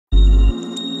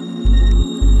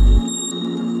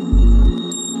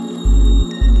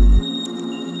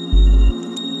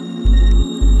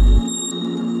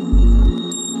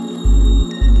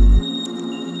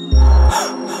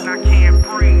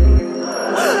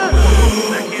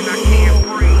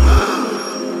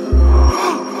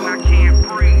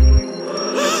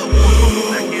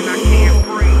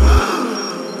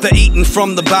eating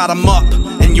from the bottom up,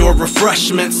 and your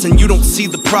refreshments, and you don't see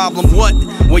the problem. What?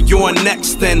 Well, you're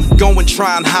next then. Go and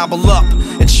try and hobble up.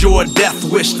 It's your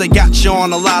death wish. They got you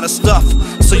on a lot of stuff,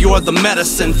 so you're the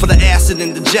medicine for the acid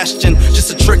indigestion.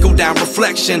 Just a trickle down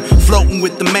reflection, floating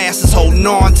with the masses, holding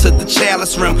on to the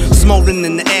chalice rim, smoldering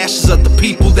in the ashes of the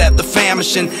people that the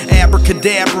famishing.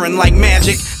 Abracadabra and like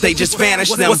magic, they just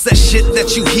vanish them. What's that shit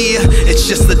that you hear? It's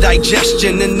just the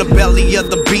digestion in the belly of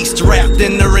the beast, wrapped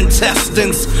in their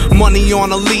intestines. Money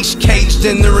on a leash, caged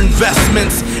in their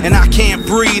investments. And I can't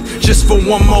breathe just for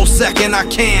one more second. I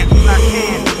can't.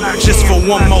 Just for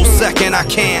one more second. I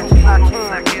can't.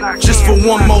 Just for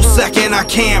one more second. I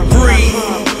can't breathe.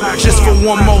 Just for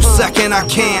one more second. I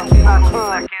can't.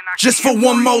 Just for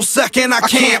one more second. I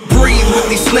can't breathe with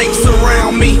these snakes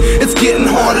around me. It's getting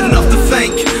hard enough to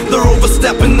think they're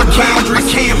overstepping the boundaries.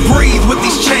 I can't breathe with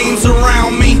these chains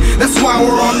around me. That's why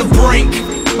we're on the brink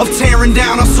of tearing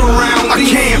down our surroundings. I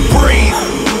can't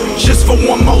breathe. Just for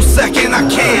one more second, I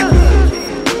can't.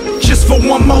 Just for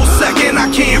one more second,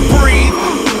 I can't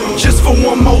breathe. Just for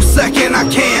one more second, I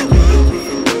can't.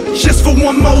 Just for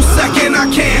one more second,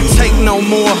 I can't take no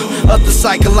more of the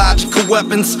psychological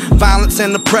weapons. Violence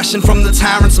and oppression from the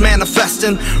tyrants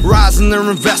manifesting, rising their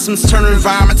investments, turning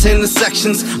environments into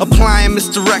sections, applying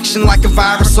misdirection like a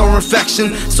virus or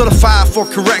infection. Certified for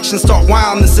correction, start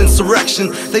wilding this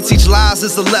insurrection. They teach lies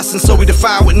as a lesson, so we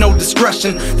defy with no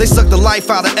discretion. They suck the life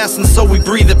out of essence, so we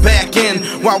breathe it back in.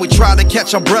 While we try to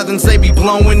catch our brethren, they be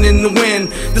blowing in the wind.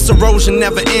 This erosion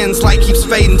never ends, light keeps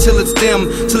fading till it's dim,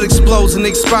 till it explodes and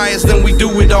expires. Then we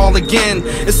do it all again.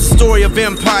 It's the story of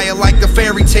empire, like the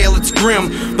fairy tale, it's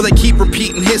grim, but they keep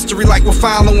repeating history like we're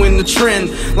following the trend.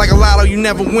 Like a lotto, you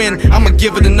never win, I'ma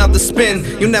give it another spin.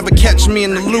 You'll never catch me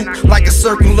in the loop, like a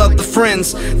circle of the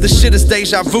friends. This shit is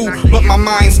deja vu, but my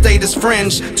mind state is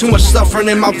fringe. Too much suffering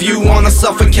in my view on a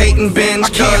suffocating binge. I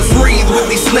can't breathe with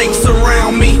these snakes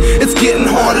around me. It's getting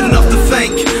hard enough to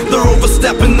think they're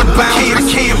overstepping the boundaries.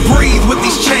 I can't breathe with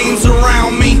these chains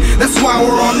around me. That's why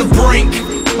we're on the brink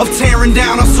of tearing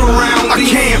down our surroundings. I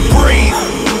can't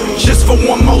breathe. Just for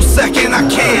one more second, I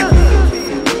can't.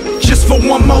 Just for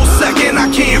one more second, I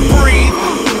can't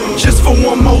breathe. Just for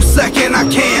one more second, I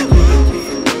can't.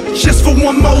 Just for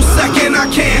one more second,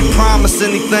 I can't promise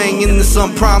anything in this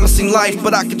unpromising life,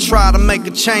 but I could try to make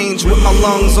a change with my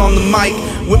lungs on the mic,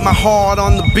 with my heart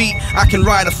on the beat. I can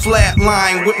write a flat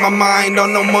line with my mind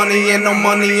on no money and no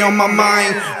money on my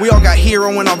mind. We all got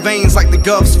hero in our veins like the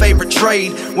gov's favorite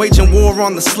trade, waging war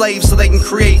on the slaves so they can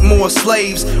create more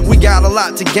slaves. We got a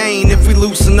lot to gain if we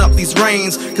loosen up these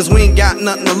reins, cause we ain't got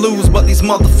nothing to lose but these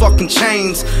motherfucking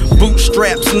chains.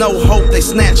 Bootstraps, no hope, they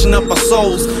snatching up our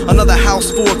souls. Another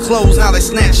house full of clothes, now they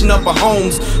snatching up our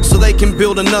homes so they can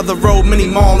build another road, mini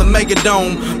mall and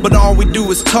megadome. But all we do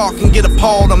is talk and get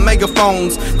appalled on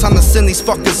megaphones. Time to send these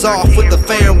fuckers off with a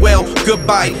farewell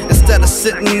goodbye, instead of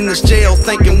sitting in this jail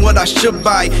thinking what I should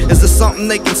buy. Is there something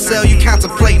they can sell? You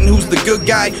contemplating who's the good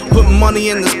guy, putting money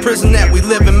in this prison that we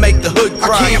live and make the hood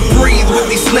cry. I can't breathe with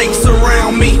these snakes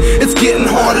around me. It's getting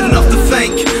hard enough to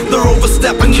think they're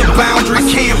overstepping your boundaries. I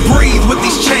can't breathe with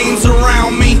these chains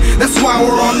around me. That's why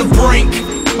we're on the brink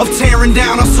of tearing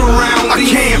down our surroundings. I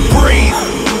can't breathe.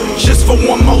 Just for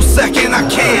one more second, I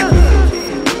can't.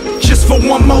 Just for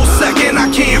one more second, I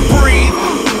can't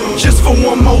breathe. Just for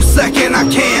one more second, I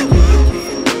can't.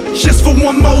 Just for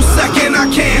one more second, I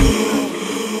can't.